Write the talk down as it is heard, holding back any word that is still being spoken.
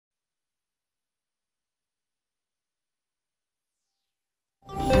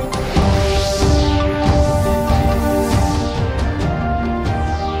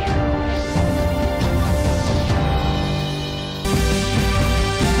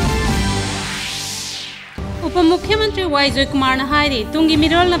उपमुख्यमंत्री Y Jaikumar हायरी Tungi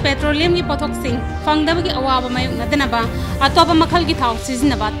मिरोल petroleum की पोथोक सिंह फंगदब की अवाब मायोनदनबा अतोप मखल की थाव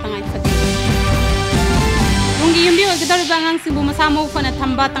सिजनबा तंगाई फदे तुंगी युम्बी ओगदरबा अंगांग सिंबु मसा मौ फना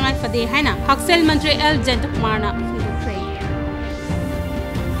थंबा तंगाई फदे हाइना हक्सेल मंत्री एल जयकुमार फुंदुख्रे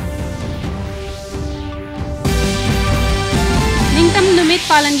निंगतम नुमित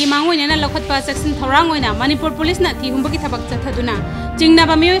पालन की मांगोइना लखतपा सेक्शन थौरांगोइना मणिपुर पुलिस ना थिहुंबा की थबक चथदुना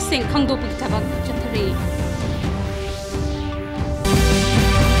चिंगनाबा मियोय सिंह खंगदोप की थबक चथरे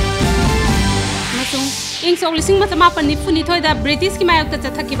इंग सोक लिसिंग मतमापन निफुनिथोयदा ब्रिटिश की मायोक्ता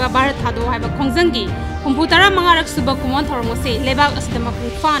चथकिबा भारत थादो हाइबा खोंजंगी हुंफुतरा मंगारक सुबा कुमोन थौरमोसे लेबाक असिदा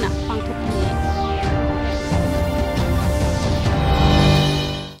मपुंग फाना पांगथोकनी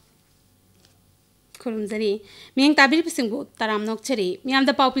खुरुमजरी मियंग ताबिर पिसिंगबु तराम नोकचरी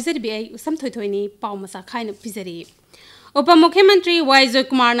मियामदा पाउ पिजरी बे उसम थोयथोयनी पाउ मसा खाइन पिजरी उपमुख्यमंत्री वाई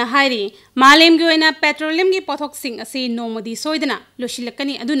जयकुमार हायरी मालेम की ओइना पेट्रोलियम की पोथोक सिंग असी नोमदी सोइदना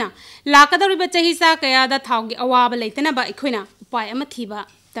लोशिलकनी अदुना लाकदौरिबा चहिसा कयादा थाव की अवाब लेतनबा इखोइना उपाय अमा थीबा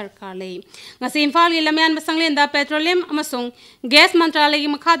दरकार ले ngasi इम्फाल की लमयान बसंगलेंदा पेट्रोलियम अमसोंग गैस मंत्रालय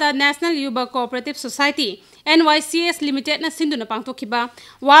की मखादा नेशनल युवा कोऑपरेटिव सोसाइटी NYCS लिमिटेड ना सिंधुना पांगथोखिबा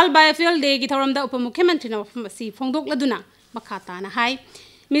वर्ल्ड बायोफ्यूल डे की थौरमदा उपमुख्यमंत्री ना मफमसी फोंगदोकलदुना मखाताना हाय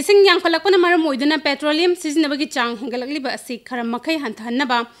मिसिंग यांखलकपन मरम ओइदना पेट्रोलियम सिजनबगी चांग हेंगलकलिबा असि खरम मखै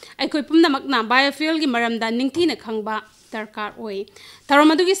हंथहन्नबा अखोय पुमनमकना बायोफ्यूल की मरमदा निंगथीना खंगबा दरकार ओइ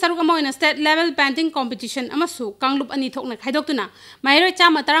थरमदुगी सरुक अमा ओइना स्टेट लेवल पेंटिंग कंपटीशन अमसु कांगलुप अनि थोकना खाइदोक्तुना माइरोय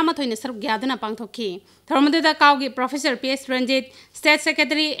चामा 13 सरुक यादना पांगथोखि थरमदुदा काउगी professor PS Ranjit state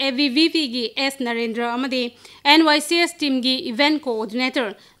secretary AVVP की S नरेंद्र अमदे NYCS टीम की इवेंट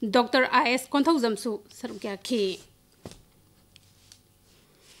कोऑर्डिनेटर डॉक्टर IS कोंथौजमसु सरुक याखि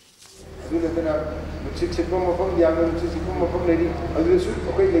दूसरा मुझे सिर्फ मफम याना मुझे सिर्फ मफम लेनी अदुल सुट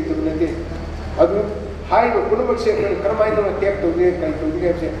ओके लेते बनेंगे अदुल हाई वो पुनः बच्चे करमाइन में टैप तो ये कहीं तो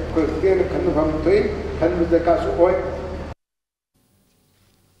ये से कोई क्या खंड हम तो ही खंड में का सु ओए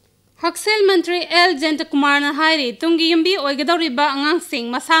हक्सेल मंत्री एल जयकुमार हायरी तुंगी युम्बी ओइगदौरिबा अंगांग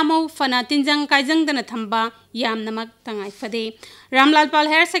सिंह मसामौ फना तिंजंग काइजंग दना थंबा यामनमक तंगाई फदे रामलाल पाल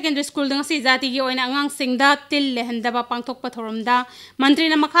हायर सेकेंडरी स्कूल दंगसी जाति की ओइना अंगांग सिंह दा तिल लेहंदबा पांगथोकपा थौरमदा मंत्री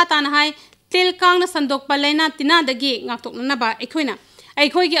न मखा ताना हाय तिल कांगना संदोकपा लेना तिनादगी ngaktoknaba एखोइना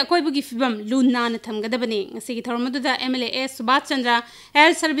अखोइगी अकोइबगी फिबम लुनान थमगदबने ngasi थौरमदुदा MLA S Subhash Chandra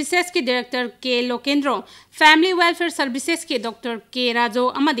health services के डायरेक्टर के लोकेंद्रो फैमिली वेलफेयर सर्विसेज के डॉक्टर के राजो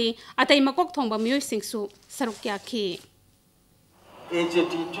अमदी अतै मकोक थोंबा मियोय सिंगसु सरुक याखि as a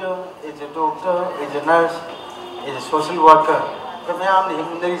teacher, as a doctor, as a nurse, as a social worker, कम्याम ने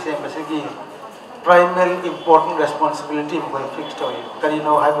हिंदरी से मसगी primary important responsibility कोई fixed हो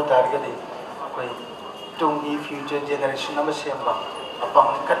करीनो हाई बता रहे थे कोई टोंगी future generation नमः सेम्बा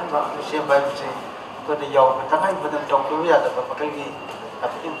अपंग कन्वा सेम्बा से तो ने याव तंगाई बदन टोंगी भी आता पर मकलगी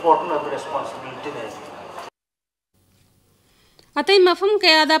important responsibility ने अतै मफम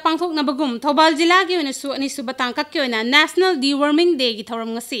कयादा पांगथोकनबगुम थौबाल जिला की ओइनसु अनिसुबा तांकक की ओइना नेशनल डीवर्मिंग डे की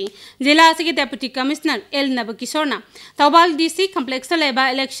थौरम ngasi जिला से deputy commissioner L नबकिशोरना Thoubal DC complex लेबा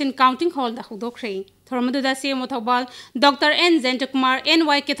इलेक्शन काउंटिंग हॉल दा हुदोखरे थौरमदुदा CMO Thoubal doctor N Jaikumar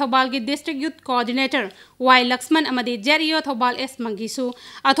NY के थौबाल की district youth coordinator Y Lakshman अमदे जेरियो Thoubal S मंगीसु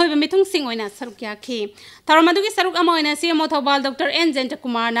अथोइबा मिथुंग Singh ओइना सरुक याखि थौरमदुगी सरुक अमा ओइना CMO Thoubal doctor N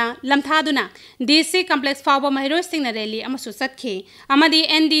Jaikumar ना लमथादुना DC complex फावबा महिरोय Singh rally अमसु सत्खे अमदी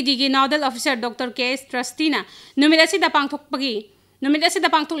NDD की nodal officer doctor KS ट्रस्टीना नुमित असिदा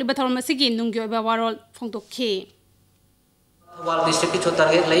पांगथोकलिबा थौरम असिगी नुंगी ओइबा वारोल फोंदोखि Thoubal district की छो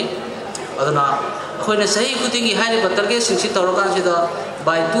टारगेट लई अदुना अखोइना सही खुदिंगी हाइरिबा टारगेट सिंगसि तौरकांसिदा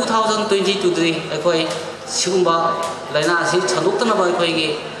बाय 2022 अखोइ सिगुंबा लाइना सि छंदोक्तनबा अखोइगी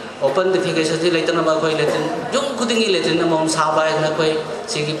ओपन डिफिकेशन सि लेतनबा अखोइ लेतिन जुम खुदिंगी लेतिन मम साबा है अखोइ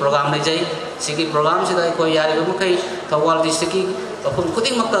सिगी प्रोग्राम लेजै सिगी प्रोग्राम सिदा अखोइ यारिबा मखै थौबाल डिस्ट्रिक्ट की अफुम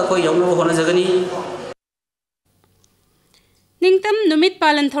खुदिंग मक्ता अखोइ यौनो होना जगनी निंगतम नुमित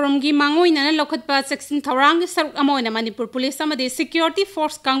पालन थौरम की मांगोइना लौखतपा सेक्शन थौरांग सरुक अमोइना Manipur police अमदे security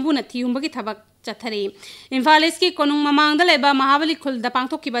force कांगबुना थियुंबगी थबक चथरे Imphal east की कोनुंग ममांगदा लेबा महाबली खुलदा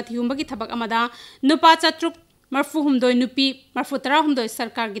पांगथोकिबा थियुंबगी थबक अमदा नुपा चत्रुक मरफु हुमदोय नुपी मरफु 13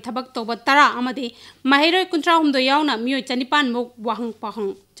 सरकार की थबक तोबा 10 अमदे महिरोय 19 यावना मियोय 95 मुक वाहंग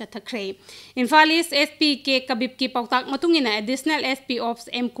पाहंग चथखरे इम्फाल ईस्ट SP के कबिब की पौताक मतुंगिना एडिशनल SP ऑफ्स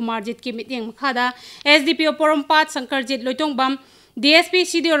M कुमारजीत की meeting मखादा SDPO पोरमपात शंकरजीत Loitongbam DSP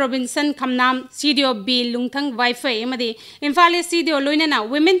CDO Robinson खमनाम CDO B लुंगथंग wifi अमदे Imphal east CDO लोइनना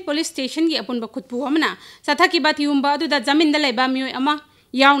women police station की अपुनबा खुदपु अमना सथाकिबा थियुंबा अदुदा जमीन दा लेबा मियोय अमा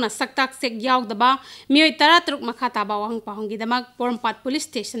यावना सक्ताक सेक यावदबा मियोय 13 मखा ताबा वाहंग पाहंगी दमक पोरमपात पुलिस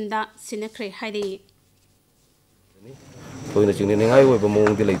स्टेशन दा सिनखरे हाइदे थोइना चिंगनिंगाई ओइबा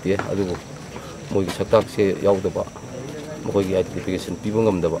मोंगदि लेते अदुबो मोइगी सक्ताकसे यावदबा मोइगी आइडेंटिफिकेशन पीबा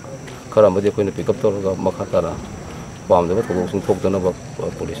ngамदबा खरामदि अखोइना पिकअप तौरगा मखा तारा पामदबा थोगोसिंग थोकदनबा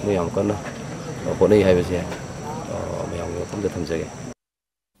पुलिसने याम कन्ना होनाई हाइबसे मयामगी मफमदा थमजगे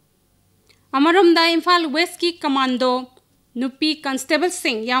अमरमदा इम्फाल वेस्ट की commando नुपी constable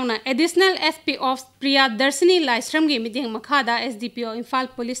Singh यावना additional SP of प्रिया दर्शनी लाइस्रम की meeting मखादा SDPO Imphal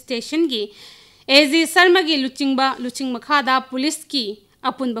police station की एजी शर्मा की लुचिंग मखादा पुलिस की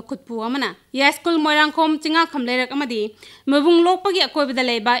अपुन खुदपू अमना यास्कुल मोरांगखोम चिंगा खमलेरक अमदी मबुंग लोकपगी अकोइबदा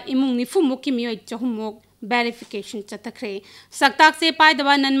लेबा इमुंग निफुमुक की मियोय चहुमुक वेरिफिकेशन चतखरे सक्ताक से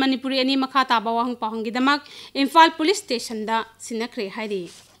पाइदबा नन मणिपुरी अनि मखा ताबा वाहंग पाहंगिदमक इम्फाल पुलिस स्टेशन दा सिनखरे हाइरी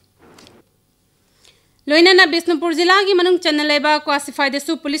लोइना बिष्णुपुर जिला की मनुंग चन्न लेबा क्लासिफाइड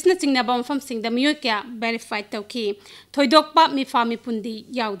सु पुलिस न चिंगनाबा मफम सिंगदा मियोय क्या वेरीफाइड तौकी थोइदोकपा मिफा मिपुंदी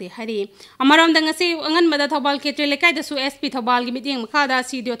याउदे हरि अमरम दंगसी अंगन मदा थौबाल केट्रे लेकाय दसु एसपी थौबाल की meeting मखादा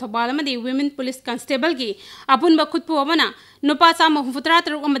सीडियो Thoubal अमदी women police constable की अपुन बखुदपु अमना नुपा चा महुफुतरा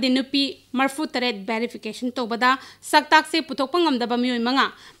तरुक अमदी नुपी मरफु तरेट वेरिफिकेशन तौबदा सक्ताक से पुथोकपा ngамदबा मियोय मंगा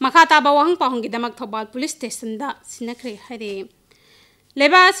मखा ताबा वाहंग पाहंगिदमक थौबाल पुलिस स्टेशन दा सिनखरे हरि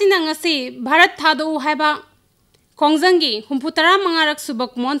लेबा नंगसी भारत थादो हैबा खोंजंगी हुंफुतरा मंगारक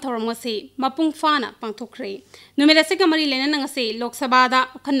सुबक मोन थोरमसी मपुंग फाना पांथोखरे नुमेरसे कमरी लेना नंगसी लोकसभा दा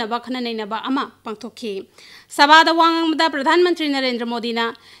खन्नबा खननैनबा अमा पांथोखी सभादा वांगमदा प्रधानमंत्री नरेंद्र मोदी ना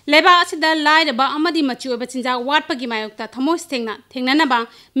लेबा असिदा लाइरबा अमदी मचुबा चिंजा वाटपगी मायोक्ता थमोस थेंगनानबा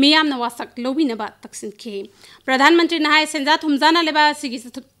मियामना वासक लोबिनबा तक्सिनखी प्रधानमंत्री नाहाय सेंजा थुमजाना लेबा सिगी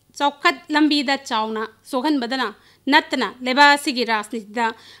चौखत लंबीदा चावना सोहन बदना नतना लेबा सिगी राजनीतिदा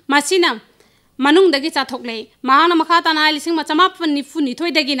मसिना मनुंगदगी चाथोकले महाना मखाताना लिसिंग मचमापन निफु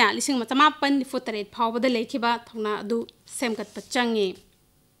निथोइदगिना लिसिंग मचमापन निफु तरेट फावबद लेखिबा थौना अदु सेमगत पचंगे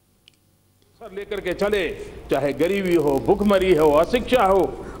लेकर के चले, चाहे गरीबी हो, भूखमरी हो, अशिक्षा हो,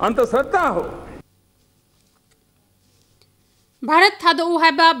 अंधश्रद्धा हो। भारत थादो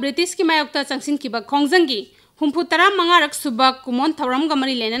हैबा ब्रिटिश की मायोक्ता चंगसिन की खोंजंगी हुंफुतरा मंगारक सुबा कुमोन थौरम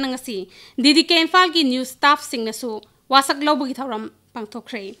गमरी लेना नंगसी डीडीके इम्फाल की न्यूज स्टाफ सिंगनसु वासक लौबगी थौरम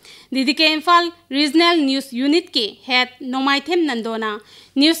पांथोखरे डीडीके इम्फाल रीजनल न्यूज यूनिट के हेड नोमाइथेम नंदोना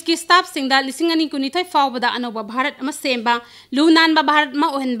न्यूज की स्टाफ सिंगदा लिसिंग अनि कुनिथोय फावबदा अनोबा भारत अमा सेंबा लुनानबा भारत मा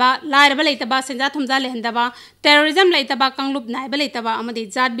ओहनबा लायरबा लेतबा सेंजा थुमजा लेहंदबा टेररिज्म लेतबा कंगलुप नायबा लेतबा अमदि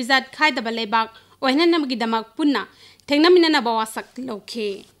जात बिजात खायदबा लेबाक ओहननमगी दमक पुन्ना थेंगनामिनना वासक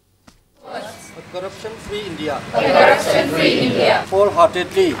लौखे Corruption-free India. Corruption-free India.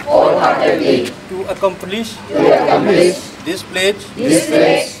 Wholeheartedly. To accomplish this pledge.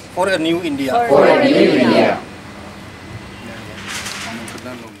 For a new India.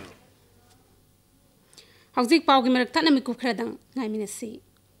 Hauzik pau gi merak tanami ku khradang ngai minasi.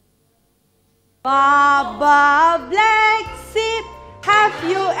 Baba black sheep, have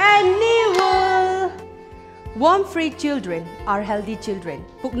you any wool? Worm free children are healthy children.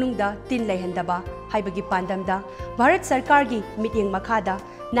 Puknungda tin lehendaba haibagi pandamda Bharat Sarkar gi mityeng makhada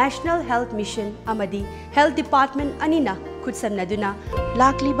National Health Mission amadi Health Department anina khutsamnaduna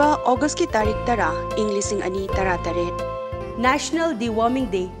lakliba August ki tarik tara Englishing ani tara taret National Deworming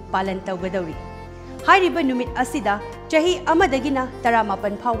Day palan tawgadauri. Hairiba numit asida chahi amadagina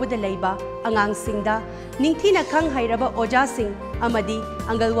taramapan phawbada leiba angang singda ningthina khang hairaba oja sing amadi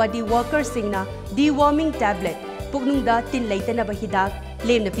angalwadi worker singna deworming tablet puknungda tin leitanaba hidak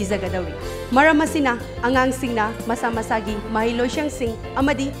lemna pizagadauri maramasina angang singna masa masagi mahilosyang sing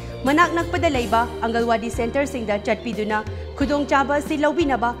amadi manak nakpada leiba angalwadi center singda chatpiduna khudong chaba si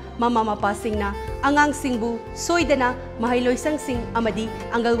lobinaba mama mapa singna angang singbu soidana mahiloysang sing amadi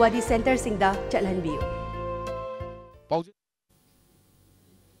angalwadi center singda chatlanbiu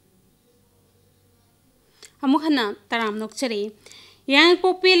अमुखना तराम नोकचरी Yang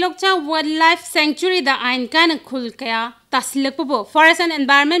Poppy लोकचा wild life sanctuary दा आइन कान खुल कया तासिलकबो forest and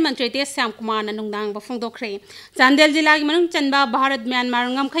environment मंत्री ते श्याम कुमार ना नुंगदांग बफोंदोखरे चांदेल जिला की मनुंग चनबा Bharat Myanmar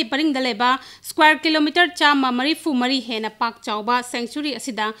ngam-khai paring da leba square kilometer chama marifu mari hena pak chawba sanctuary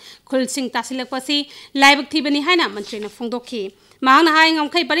asida khulsing tasilakpasi laibak thibani haina मंत्री ना फोंदोखी mahangna hai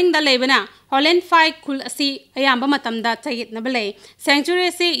ngam-khai paring da lebana Holland 5 khul asi ayamba matamda chayit na balai sanctuary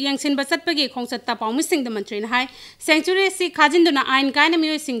si yangsin basatpagi khongsatta pawmising da मंत्री ना hai sanctuary si khajinduna ain kaina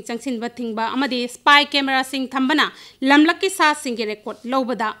mioi sing changsin ba thingba amadi spy camera sing thambana lamlakki sa sing record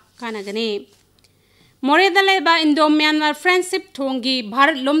lobada kanagane मोरेदा लेबा Indo Myanmar friendship थोंगी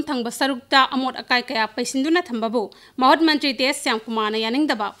Bharat लोम थंग सरुक्ता अमोट acai कया पैसिंदुना थंबबु महत मंत्री तेज श्याम कुमार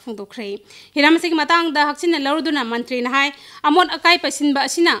यानिंगदबा फोंदोखरे हिरामसिग मतंगदा हक्सिन लौरुदुना मंत्री नहाय अमोट acai पैसिनबा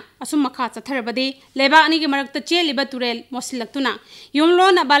असिना assume मखा चथरबदि लेबा अनिगी मरक्ता चेलिबा तुरेल मोसिलक्तुना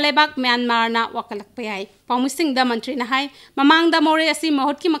युमलोन बालेबाक म्यांमारना वकलकपयाय पाउमिसिंगदा मंत्री नहाय ममांगदा मोरे असि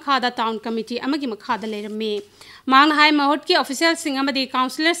महतकी मखादा टाउन कमिटी अमगी मखादा लेरमे मांग हाई महत की ऑफिशियल सिंग अमदी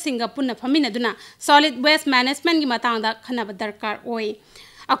काउंसिलर सिंग पुनः फमिनदुना सॉलिड वेस्ट मैनेजमेंट की मतंगदा खनब दरकार ओय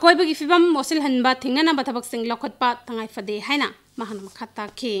अकोइबगी फिबम मोसिल हनबा थिंगना थबक सिंग लखतपा तंगाई फदे हैना महान मखता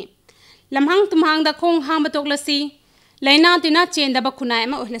खे लमहांग तुमहांगदा खोंग हांग बतोकलसी लैना तिना चेंदबा खुनाय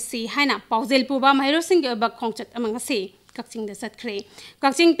अमा ओहलसी हैना पाउजेल पुबा महरो सिंग के बक खोंगचत अमंगसी Kakching the सतखरे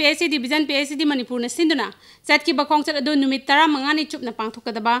Kakching PHC division PHC Manipur ने सिंधुना चट की बखोंग चट अदु नुमित 15 चुपना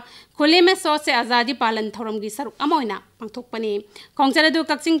पांगथोकदबा खुले में सो से आजादी पालन थौरम की सरुक अमोइना पांगथोकपनी खोंग चट अदु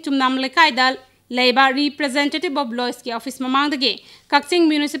कक्चिंग चुमनाम लेकाइदा लेबा रिप्रेजेंटेटिव ऑफ लॉयर्स की ऑफिस ममांगदगे कक्चिंग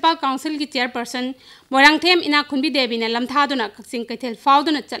म्युनिसिपल काउंसिल की चेयरपर्सन मोरांगथेम इना खुनबी देवीने लमथादुना कक्चिंग कैथेल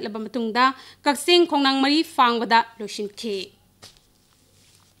फाउदुना चटलबा मतुंगदा कक्चिंग खोंगनांग मरी फांगबदा लोशिनखे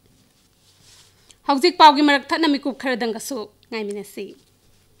हौजिक पावगी मरक थना मिकुप खरदंगसु ngaimiनसी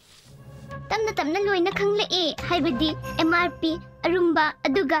तमना लोइना खंगले ए हाइबदी MRP अरुंबा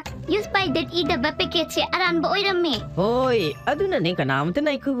अदुगा use by date इदबा package से अरानबा ओइरमे होय अदुना ने कनामत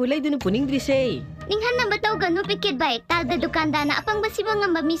नाइकु बुलैदुनु पुनिंग्रिसे निंगहन नंबर तौगनु पैकेट बाय तालदा दुकानदाना अपंग बसिबा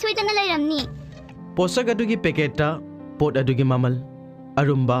ngamba mi soidana lairamni पोसक अदुगी पैकेटा पोट अदुगी ममल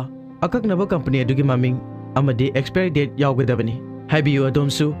अरुंबा अककनबा कंपनी अदुगी ममिंग अमदी एक्सपायरी डेट यावगदबनी हाइबियो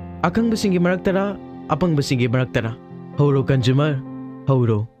अदोमसु अखंग बसिंगी मरक्तरा अपंग बसिंगी मरक्तरा हौरो कंज्यूमर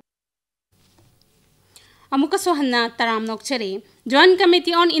हौरो अमुक सोहन्ना तराम नोक्चरी joint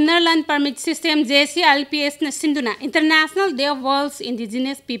committee on inner land permit system JCLPS न सिंधुना international day of world's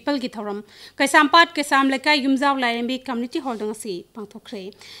indigenous people की थौरम कैसामपाट कैसाम लेका युमजाव लाइरेंबी कम्युनिटी हॉल दंगसी पांगथोखरे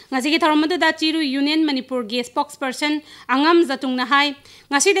ngasi की थौरम मदुदा चिरु यूनियन मणिपुर गे स्पोक्स पर्सन अंगम जतुंगना हाय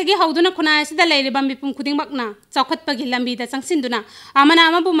ngasi दगी हौदुना खुनाय सिदा लेरिबा मिपुम खुदिंगबकना चौखतपगी लंबी दा चंगसिंदुना आमना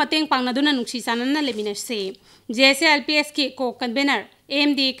आमाबु मतेंग पांगनादुना नुक्सी सानना लेमिनसे JCLPS की को convener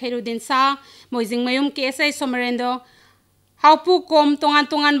AMD Khairuddin Shah मोइजिंग मयुम KSI सोमरेंदो हाउपू कोम तोंगान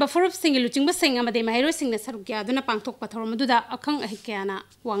तोंगान बफुरुप सिंग लुचिंग बसिंग अमदे महैरो सिंग ने सरुक यादुना पांगथोक पथौर मदुदा अखंग अहिक्याना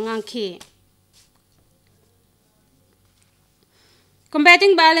वांगांखी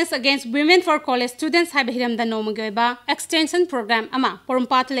Combating violence against women for college students hai behiram da nomageba extension program ama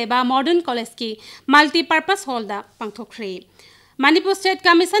porumpat leba modern college ki multi purpose hall da pangthokre Manipur State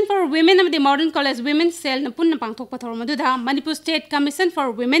Commission for Women of the Modern College Women's Cell Napun Pangthok Pathor Madudha Manipur State Commission for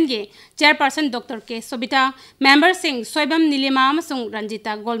Women ge Chairperson Dr. K Sobita Member Singh Soibam Nilima amasung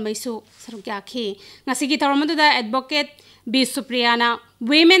Ranjita Golmaisu Sarugyakhi Ngasigi Thor Madudha Advocate B Supriyana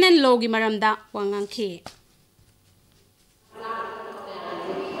Women and Law gi maramda wangangkhi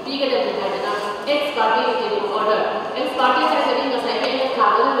ex party in order ex party has having a second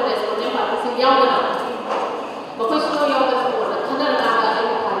carbon but as for party sing yawana because no yawana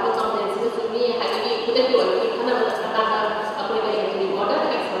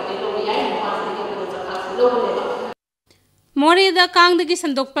Morida Kang the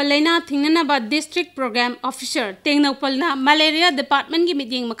Gisandok Palena Tinganaba District Program Officer Tengnopalna Malaria Department gi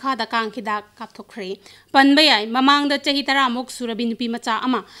meeting Makada Kankida Kaptokre Panbayai Mamang the Chahitara Mok Surabin Pimacha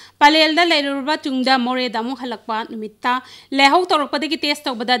Ama Palelda Leruba Tungda Morida Muhalakpa Numita Leho Torpadiki test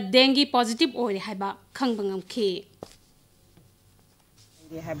over the dengue positive or Haba Kangbangam K.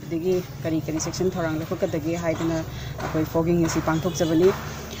 Habdigi Kari section Torang Lokadagi Haidana fogging is Pangtok Savali.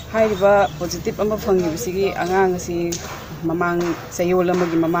 Haiba positive ama fangi sigi angang si mamang sayola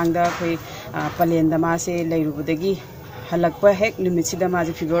magi mamangda koi palenda ma se leirubudagi halakpa hek numitsida ma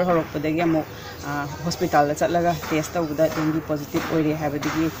ji figure horokpadagi amo hospital la chatlaga test tawda dengue positive oire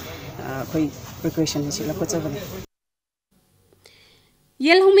habadigi koi precaution si la kochabani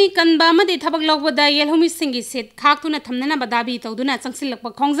Yelhumi kanba amadi thabak lawbada yelhumi singi set khaktuna thamnana badabi tawduna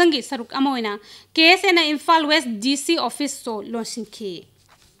changsilakpa khongjanggi saruk amoina KSN Imphal West DC office so lonsinki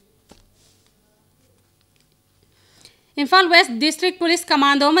Imphal West District Police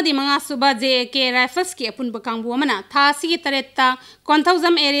Commando Madi Manga Suba JK Rifles ki apun bakang buamana thasi ki taretta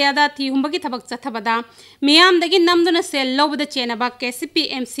Konthauzam area da thi humbagi thabak chathabada miyam dagi namduna sel lobda chenaba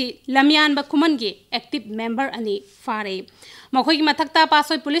KCPMC Lamyan ba kumangi active member ani fare makhoi ki mathakta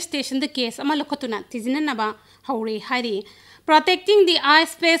pasoi police station the case ama lokotuna tizinanaba hauri hari protecting the eye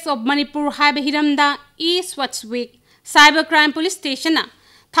space of Manipur hai behiramda East Watch Week cybercrime police station na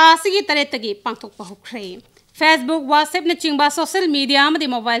thasi ki taretta gi pangthok pa hokre Facebook, WhatsApp na chingba social media amadi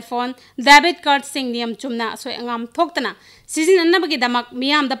mobile phone, debit card sing niam chumna soi angam thoktana season annabagi damak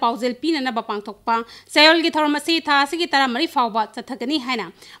miyam da paujel pin na bapang thokpa sayol gi thormasi tha sigi tara mari fawba chathagani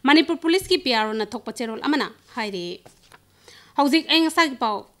haina Manipur police ki PRO na thokpa cherol amana haire hauzik eng sagi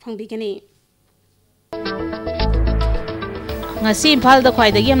pau phangbigani ngasi imphal da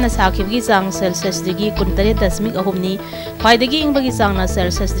khwaidagi amna sakhibgi chang celsius digi 19.3 ni khwaidagi ingbagi chang na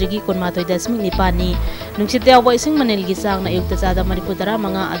celsius digi 19.9 ni nungsit yawa ising manel gi chang na yukta chada maripu dara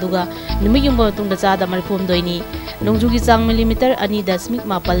manga aduga numi yungba tungda chada maripum doini nungju gi chang millimeter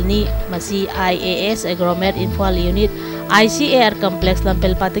 2.8 ni masi IAS agromet imphal unit ICAR complex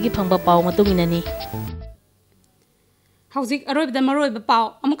lampel patagi phangba paw matung inani hauzik aroib da maroi ba paw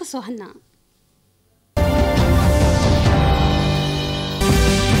amuka sohanna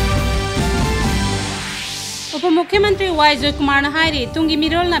उपमुख्यमंत्री Y Jaikumar हाइरे Tungi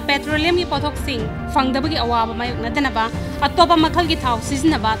मिरोल ना petroleum की पोथोक सिंह फंगदबगी अवाब मायुक नदनबा अतोपा मखल की थाव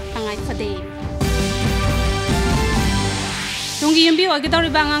सिजनबा तंगाई फदे तुंगी यंबी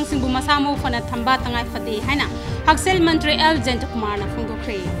ओगदौरिबा अंगांग सिंबु मसामो फना थंबा तंगाई फदे हैना हक्सेल मंत्री L Jaikumar ना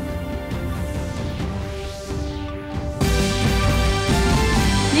फंगोख्रे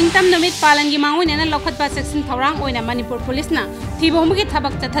निंगतम नमित पालन की मांगोइना लौखतबा सेक्शन थौरांग ओइना मणिपुर पुलिस ना थिबोंबगी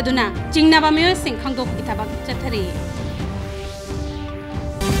थबक चथदुना चिंगनाबा मियो सिंह खंगदोकगी थबक चथरे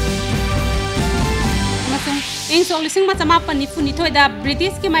मसुंग इंग सोलिसिंग मचमापन निफुनिथोइदा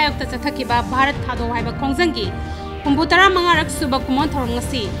ब्रिटिश की मायोक्ता चथकिबा भारत थादो हाइबा खोंगजंगी हुंबुतरा मंगारक सुबा कुमोन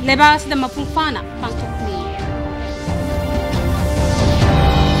थौरंगसी लेबासदा मपुंग फाना पांगथोकनी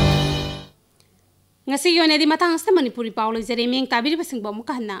ngasi yone di matang sa manipuri paw loi jare meng tabiri basing bom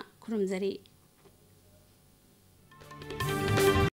ka hana khurum jare